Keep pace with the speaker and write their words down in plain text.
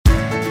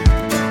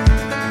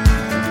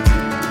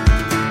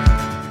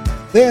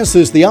This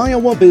is the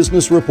Iowa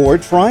Business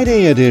Report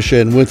Friday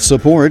edition with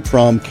support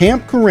from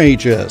Camp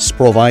Courageous,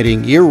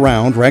 providing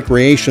year-round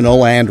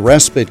recreational and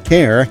respite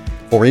care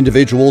for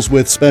individuals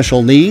with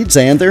special needs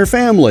and their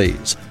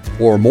families.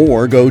 For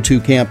more, go to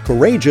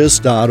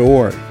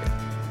campcourageous.org.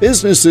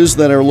 Businesses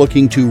that are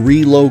looking to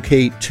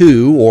relocate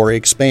to or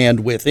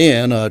expand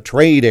within a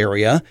trade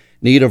area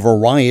need a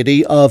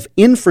variety of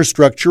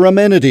infrastructure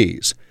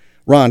amenities.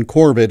 Ron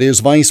Corbett is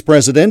Vice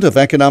President of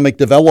Economic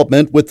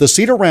Development with the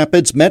Cedar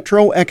Rapids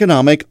Metro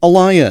Economic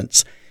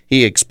Alliance.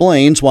 He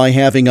explains why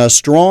having a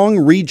strong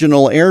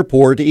regional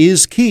airport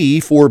is key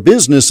for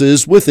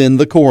businesses within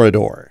the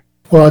corridor.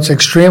 Well, it's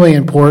extremely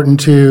important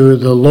to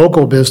the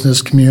local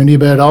business community,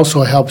 but it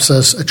also helps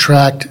us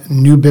attract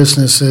new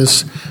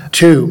businesses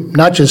to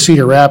not just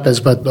Cedar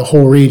Rapids, but the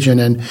whole region.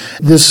 And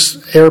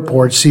this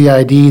airport,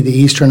 CID, the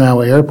Eastern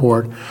Iowa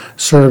Airport,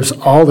 serves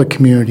all the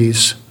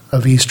communities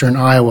of Eastern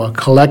Iowa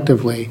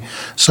collectively.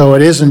 So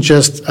it isn't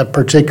just a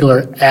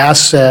particular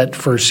asset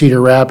for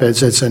Cedar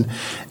Rapids, it's an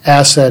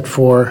asset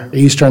for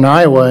Eastern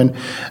Iowa. And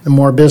the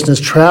more business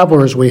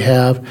travelers we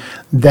have,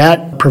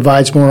 that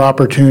provides more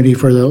opportunity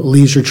for the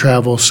leisure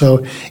travel.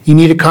 So you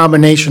need a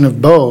combination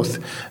of both,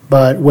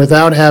 but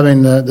without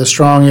having the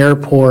strong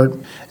airport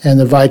and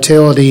the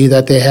vitality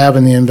that they have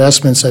and the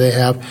investments that they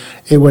have,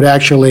 it would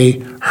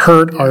actually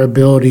hurt our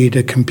ability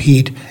to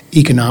compete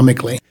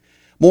economically.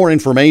 More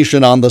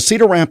information on the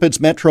Cedar Rapids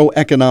Metro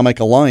Economic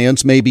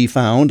Alliance may be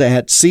found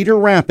at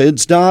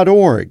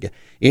cedarrapids.org.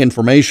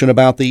 Information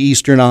about the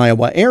Eastern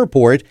Iowa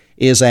Airport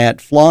is at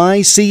flycid.com.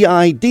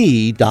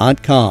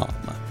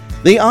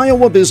 The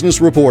Iowa Business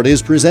Report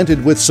is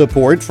presented with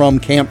support from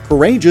Camp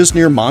Courageous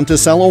near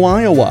Monticello,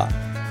 Iowa.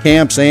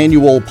 Camp's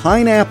annual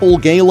Pineapple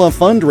Gala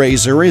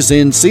fundraiser is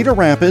in Cedar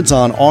Rapids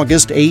on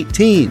August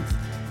 18th.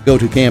 Go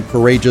to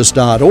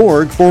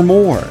campcourageous.org for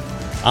more.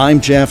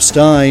 I'm Jeff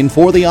Stein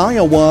for the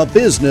Iowa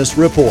Business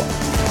Report.